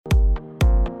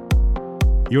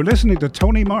You're listening to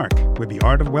Tony Mark with The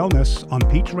Art of Wellness on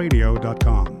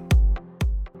peachradio.com.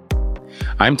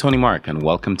 I'm Tony Mark, and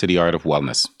welcome to The Art of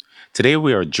Wellness. Today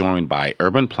we are joined by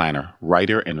urban planner,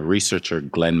 writer, and researcher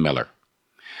Glenn Miller.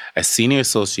 As senior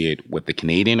associate with the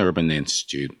Canadian Urban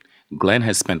Institute, Glenn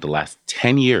has spent the last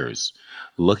 10 years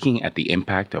looking at the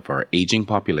impact of our aging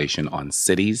population on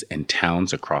cities and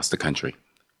towns across the country.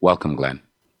 Welcome, Glenn.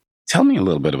 Tell me a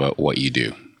little bit about what you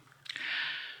do.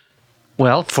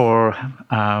 Well, for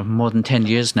more than 10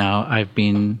 years now, I've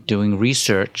been doing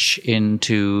research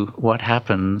into what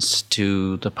happens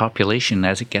to the population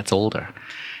as it gets older,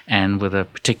 and with a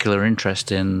particular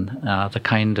interest in the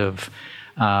kind of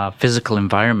physical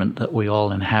environment that we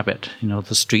all inhabit,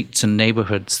 the streets and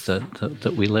neighborhoods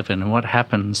that we live in, and what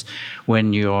happens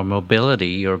when your mobility,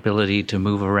 your ability to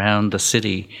move around the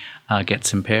city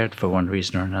gets impaired for one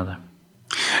reason or another.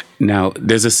 Now,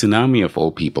 there's a tsunami of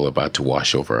old people about to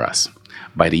wash over us.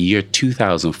 By the year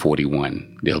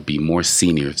 2041, there'll be more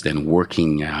seniors than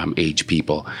working age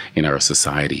people in our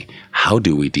society. How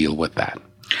do we deal with that?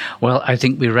 Well, I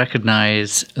think we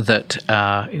recognize that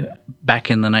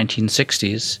back in the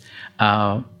 1960s,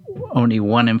 only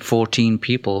 1 in 14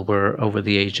 people were over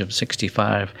the age of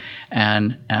 65.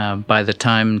 And by the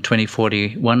time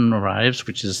 2041 arrives,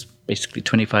 which is basically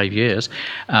 25 years,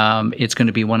 it's going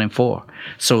to be 1 in 4.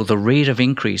 So the rate of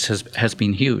increase has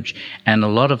been huge. And a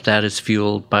lot of that is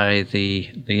fueled by the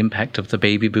impact of the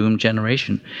baby boom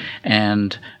generation.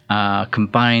 And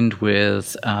combined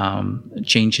with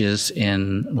changes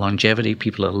in longevity,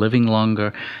 people are living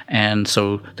longer. And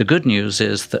so the good news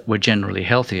is that we're generally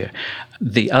healthier.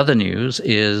 The other news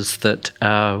is that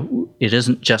it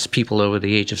isn't just people over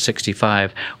the age of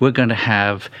 65. We're going to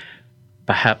have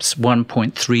perhaps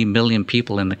 1.3 million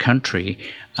people in the country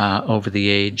over the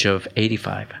age of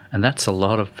 85. And that's a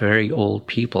lot of very old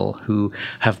people who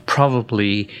have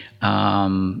probably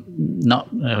not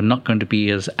going to be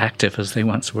as active as they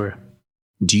once were.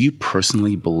 Do you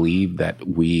personally believe that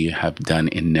we have done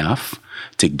enough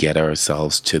to get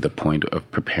ourselves to the point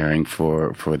of preparing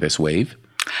for this wave?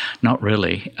 Not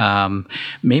really.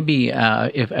 Maybe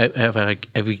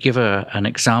if we give an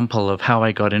example of how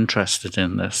I got interested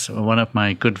in this. One of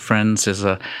my good friends is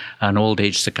an old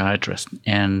age psychiatrist,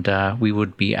 and we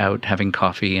would be out having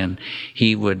coffee, and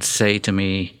he would say to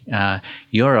me,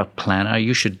 "You're a planner.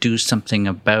 You should do something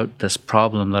about this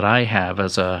problem that I have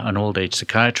as an old age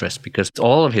psychiatrist," because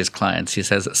all of his clients, he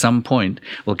says, at some point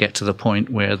will get to the point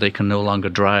where they can no longer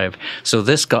drive. So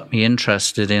this got me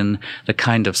interested in the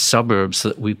kind of suburbs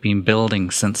that we've been building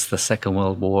since the Second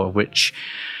World War, which,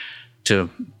 to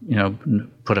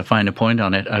put a finer point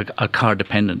on it, are car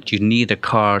dependent. You need a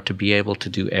car to be able to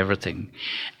do everything.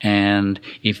 And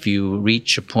if you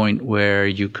reach a point where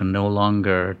you can no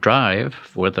longer drive,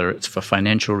 whether it's for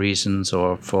financial reasons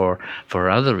or for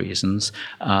other reasons,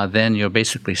 then you're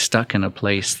basically stuck in a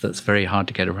place that's very hard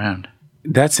to get around.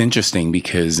 That's interesting,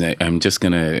 because I'm just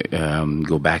going to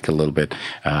go back a little bit.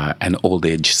 An old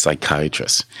age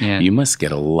psychiatrist. Yeah. You must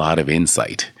get a lot of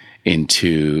insight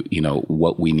into,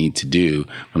 what we need to do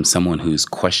from someone who's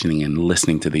questioning and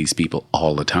listening to these people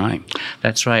all the time.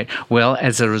 That's right. Well,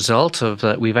 as a result of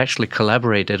that, we've actually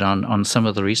collaborated on some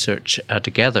of the research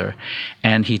together.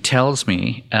 And he tells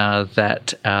me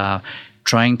that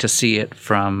trying to see it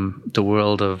from the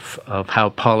world of how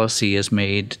policy is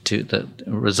made that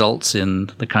results in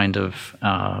the kind of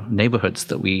neighborhoods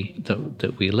that we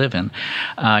live in.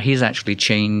 He's actually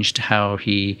changed how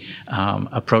he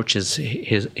approaches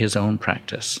his own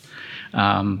practice,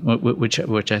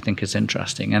 which I think is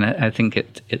interesting. And I think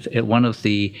it one of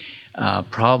the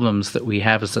problems that we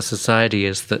have as a society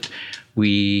is that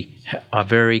we are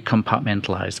very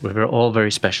compartmentalized. We're all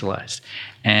very specialized,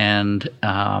 and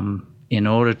in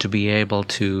order to be able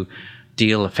to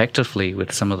deal effectively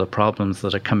with some of the problems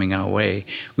that are coming our way,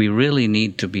 we really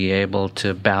need to be able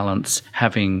to balance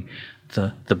having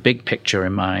the big picture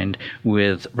in mind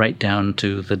with right down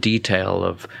to the detail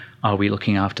of, are we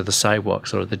looking after the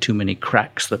sidewalks, or are there too many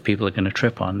cracks that people are going to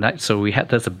trip on? So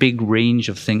there's a big range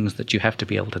of things that you have to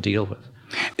be able to deal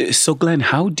with. So Glenn,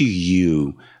 how do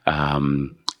you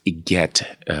get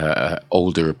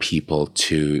older people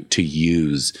to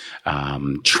use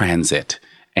transit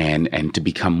and to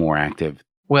become more active?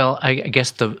 Well, I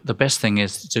guess the best thing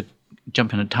is to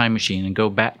jump in a time machine and go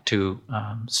back to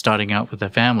starting out with their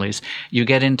families. You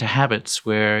get into habits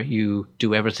where you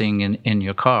do everything in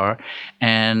your car,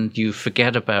 and you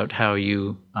forget about how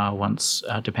you once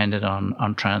depended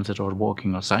on transit or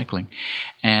walking or cycling.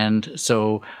 And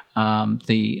so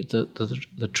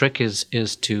the trick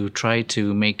is to try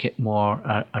to make it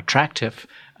more attractive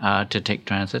to take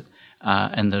transit.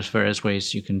 and there's various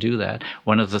ways you can do that.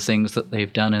 One of the things that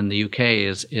they've done in the UK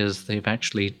is they've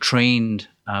actually trained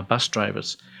bus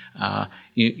drivers.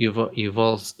 You've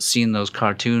all seen those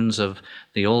cartoons of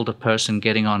the older person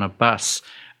getting on a bus,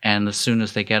 and as soon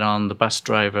as they get on, the bus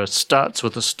driver starts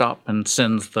with a stop and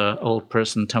sends the old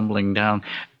person tumbling down.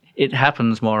 It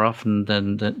happens more often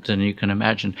than you can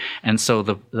imagine. And so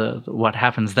what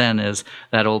happens then is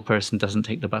that old person doesn't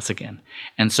take the bus again.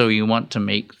 And so you want to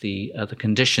make the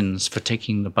conditions for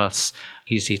taking the bus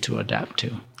easy to adapt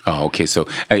to. Oh, okay. So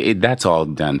that's all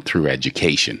done through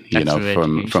education,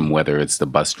 from whether it's the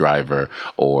bus driver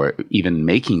or even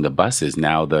making the buses.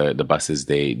 Now the buses,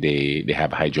 they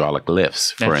have hydraulic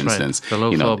lifts, for instance. Right. The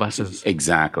low-flow buses.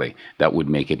 Exactly. That would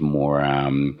make it more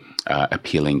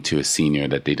appealing to a senior,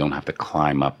 that they don't have to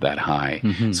climb up that high.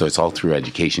 Mm-hmm. So it's all through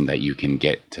education that you can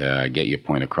get your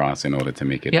point across in order to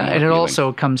make it more and appealing. It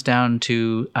also comes down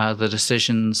to the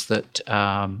decisions that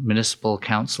municipal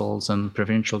councils and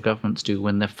provincial governments do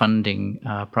when they're funding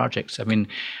projects. I mean,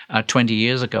 20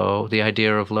 years ago, the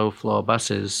idea of low-floor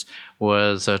buses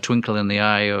was a twinkle in the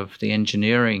eye of the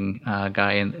engineering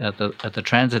guy at the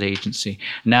transit agency.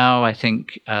 Now I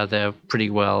think they're pretty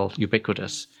well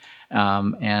ubiquitous.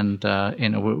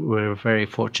 We're very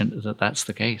fortunate that that's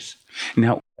the case.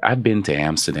 Now, I've been to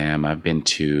Amsterdam. I've been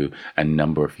to a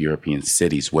number of European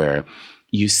cities where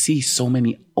you see so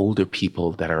many older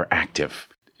people that are active.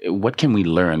 What can we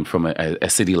learn from a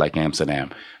city like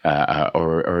Amsterdam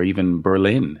or even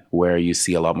Berlin, where you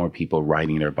see a lot more people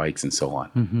riding their bikes and so on?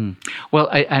 Mm-hmm. Well,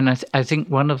 I think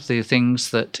one of the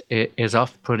things that is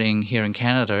off-putting here in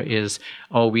Canada is,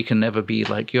 we can never be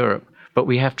like Europe. But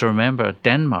we have to remember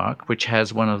Denmark, which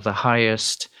has one of the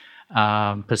highest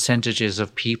percentages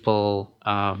of people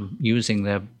using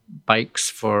their bikes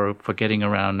for getting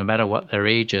around, no matter what their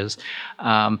age is.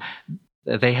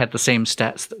 They had the same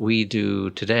stats that we do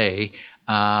today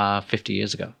 50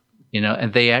 years ago,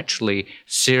 and they actually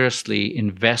seriously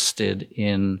invested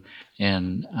in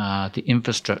the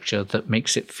infrastructure that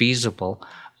makes it feasible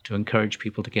to encourage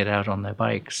people to get out on their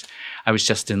bikes. I was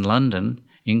just in London,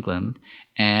 England,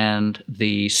 and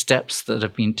the steps that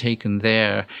have been taken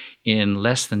there in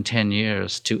less than 10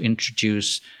 years to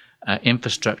introduce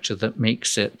infrastructure that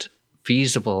makes it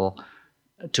feasible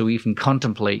to even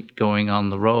contemplate going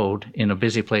on the road in a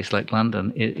busy place like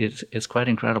London, it's quite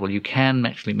incredible. You can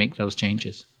actually make those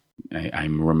changes.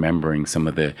 I'm remembering some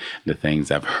of the things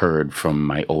I've heard from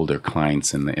my older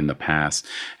clients in the past,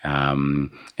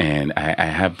 and I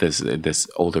have this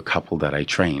older couple that I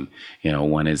train.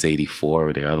 One is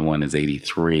 84, the other one is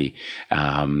 83,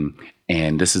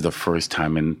 and this is the first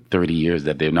time in 30 years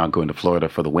that they're not going to Florida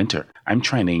for the winter. I'm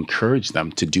trying to encourage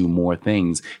them to do more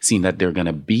things, seeing that they're going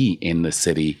to be in the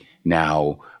city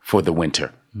now for the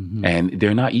winter, mm-hmm. and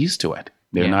they're not used to it.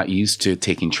 They're not used to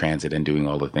taking transit and doing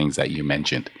all the things that you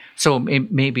mentioned. So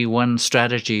maybe one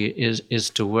strategy is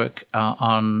to work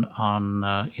on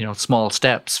small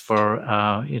steps for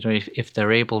if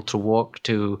they're able to walk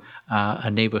to a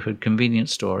neighborhood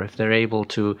convenience store, if they're able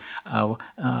to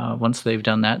once they've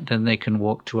done that, then they can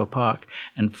walk to a park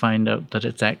and find out that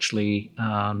it's actually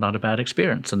not a bad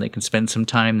experience, and they can spend some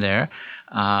time there.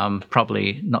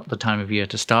 Probably not the time of year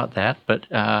to start that, but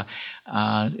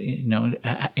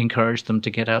encourage them to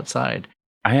get outside.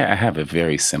 I have a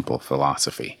very simple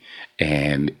philosophy,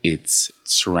 and it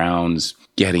surrounds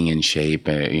getting in shape,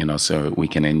 so we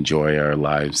can enjoy our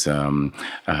lives to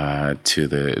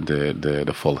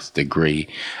the fullest degree.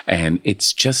 And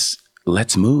it's just,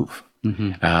 let's move.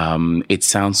 Mm-hmm. It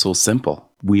sounds so simple.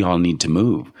 We all need to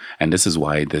move. And this is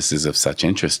why this is of such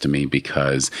interest to me,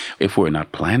 because if we're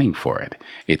not planning for it,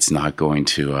 it's not going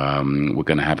to, we're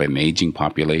going to have an aging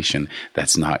population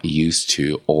that's not used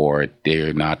to, or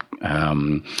they're not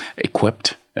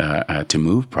equipped to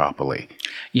move properly.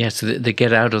 Yes, they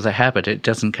get out of the habit. It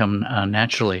doesn't come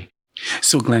naturally.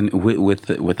 So, Glenn,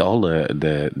 with all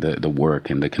the work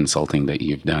and the consulting that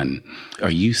you've done, are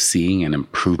you seeing an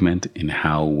improvement in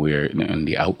how we're in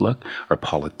the outlook? Are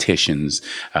politicians,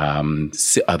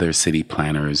 other city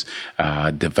planners,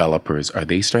 developers, are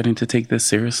they starting to take this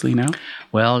seriously now?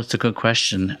 Well, it's a good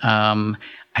question.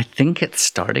 I think it's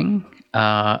starting,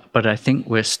 but I think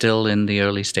we're still in the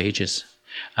early stages.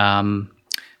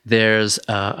 There's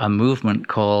a movement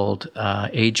called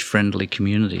age-friendly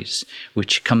communities,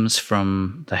 which comes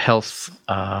from the health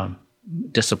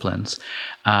disciplines,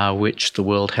 which the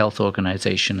World Health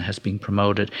Organization has been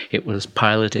promoted. It was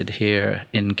piloted here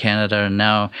in Canada, and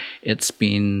now it's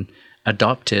been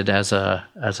adopted as an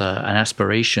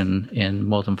aspiration in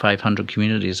more than 500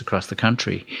 communities across the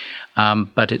country.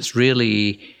 But it's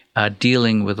really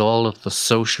dealing with all of the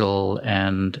social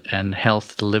and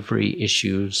health delivery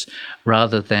issues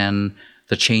rather than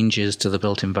the changes to the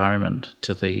built environment,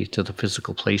 to the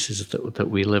physical places that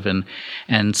we live in.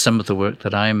 And some of the work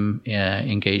that I'm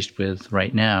engaged with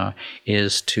right now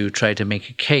is to try to make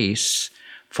a case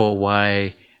for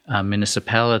why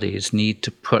municipalities need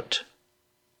to put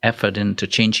effort into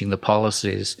changing the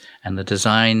policies and the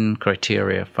design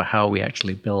criteria for how we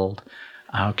actually build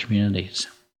our communities.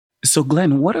 So,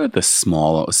 Glenn, what are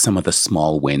some of the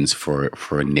small wins for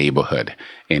a neighborhood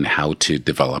in how to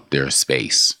develop their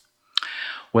space?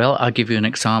 Well, I'll give you an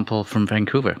example from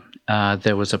Vancouver.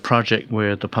 There was a project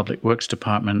where the Public Works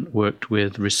Department worked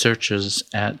with researchers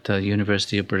at the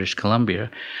University of British Columbia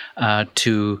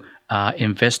to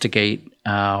investigate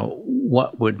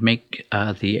what would make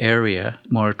the area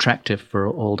more attractive for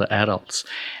older adults.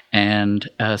 And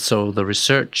so the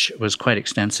research was quite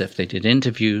extensive. They did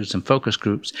interviews and focus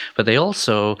groups, but they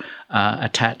also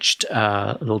attached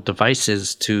little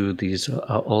devices to these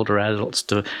older adults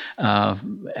to,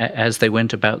 as they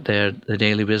went about their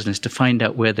daily business, to find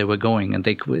out where they were going. And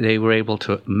they were able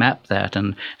to map that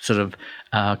and sort of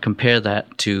compare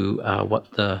that to what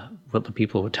the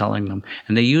people were telling them.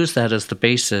 And they used that as the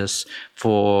basis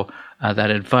for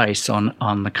that advice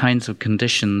on the kinds of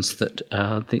conditions that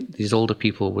these older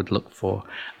people would look for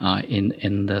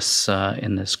in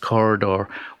this corridor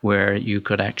where you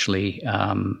could actually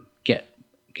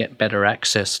get better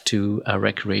access to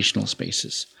recreational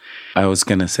spaces. I was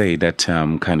going to say that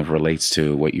kind of relates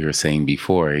to what you were saying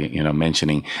before,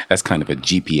 mentioning that's kind of a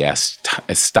GPS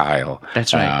style.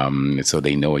 That's right. So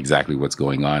they know exactly what's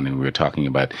going on. And we were talking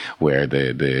about where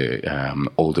the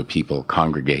older people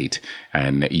congregate,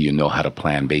 and you know how to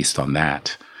plan based on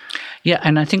that. Yeah,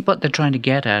 and I think what they're trying to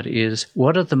get at is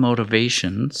what are the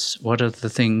motivations, what are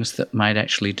the things that might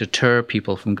actually deter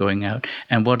people from going out,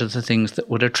 and what are the things that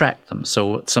would attract them.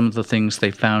 So some of the things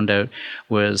they found out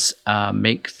was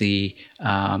make the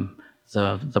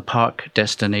park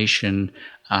destination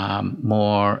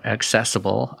more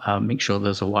accessible, make sure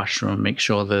there's a washroom, make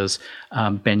sure there's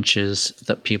benches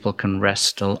that people can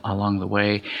rest along the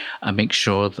way, make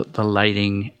sure that the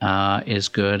lighting is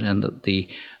good and that the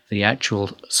actual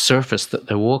surface that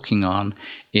they're walking on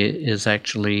is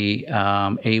actually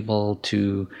able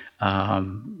to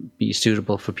be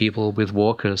suitable for people with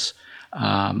walkers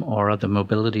or other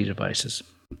mobility devices.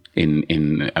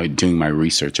 In doing my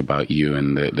research about you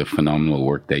and the phenomenal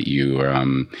work that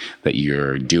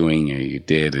you're doing and you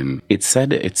did, and it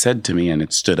said to me, and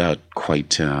it stood out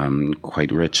quite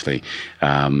richly.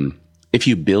 If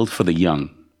you build for the young,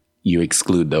 you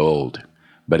exclude the old.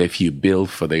 But if you build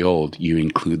for the old, you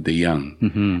include the young.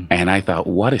 Mm-hmm. And I thought,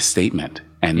 what a statement.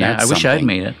 And yeah, that's I wish I'd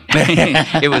made it.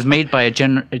 It was made by a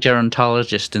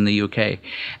gerontologist in the UK. And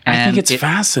I think it's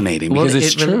fascinating because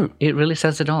it's true. It really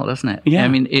says it all, doesn't it? Yeah. I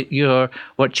mean,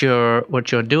 what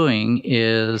you're doing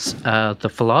is the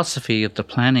philosophy of the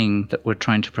planning that we're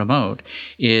trying to promote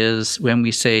is when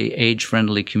we say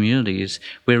age-friendly communities,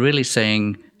 we're really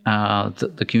saying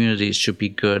that the communities should be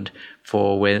good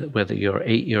for whether you're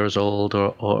 8 years old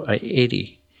or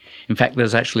 80. In fact,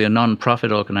 there's actually a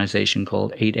non-profit organization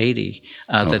called 880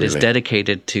 that is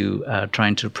dedicated to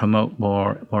trying to promote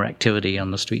more activity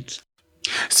on the streets.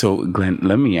 So, Glenn,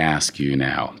 let me ask you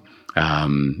now.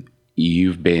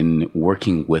 You've been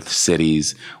working with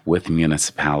cities, with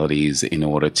municipalities in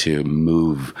order to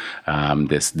move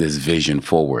this vision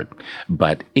forward.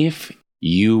 But if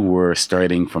you were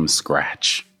starting from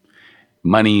scratch,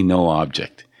 money, no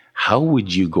object, how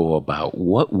would you go about?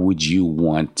 What would you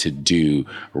want to do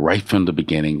right from the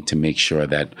beginning to make sure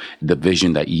that the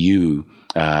vision that you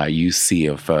see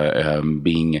of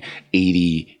being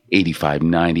 80, 85,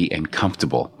 90 and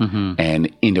comfortable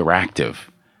and interactive,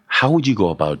 how would you go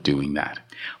about doing that?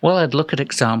 Well, I'd look at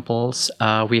examples.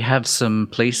 We have some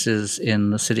places in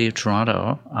the city of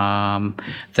Toronto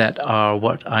that are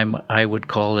what I would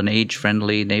call an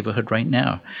age-friendly neighborhood right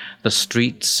now. The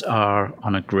streets are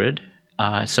on a grid.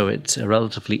 So it's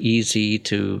relatively easy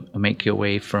to make your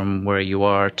way from where you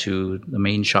are to the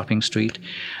main shopping street,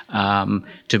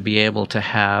 to be able to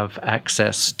have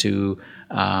access to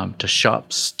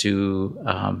shops,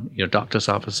 to your doctor's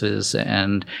offices,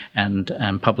 and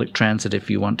public transit if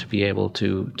you want to be able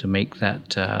to make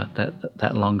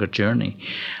that longer journey.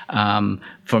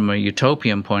 From a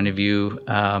utopian point of view,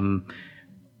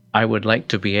 I would like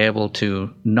to be able to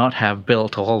not have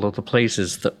built all of the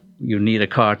places you need a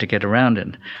car to get around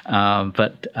in.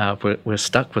 But we're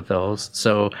stuck with those.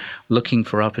 So looking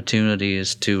for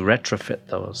opportunities to retrofit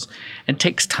those. It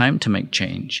takes time to make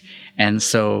change. And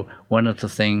so one of the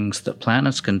things that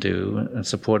planners can do,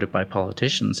 supported by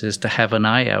politicians, is to have an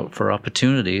eye out for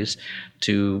opportunities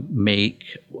to make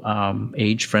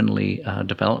age-friendly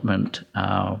development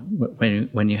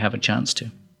when you have a chance to.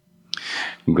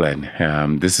 Glenn,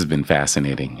 this has been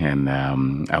fascinating, and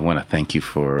I want to thank you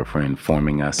for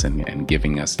informing us and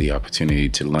giving us the opportunity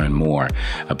to learn more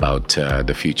about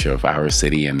the future of our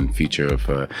city and future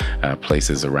of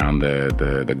places around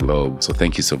the globe. So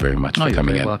thank you so very much for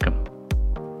coming in. You're very welcome.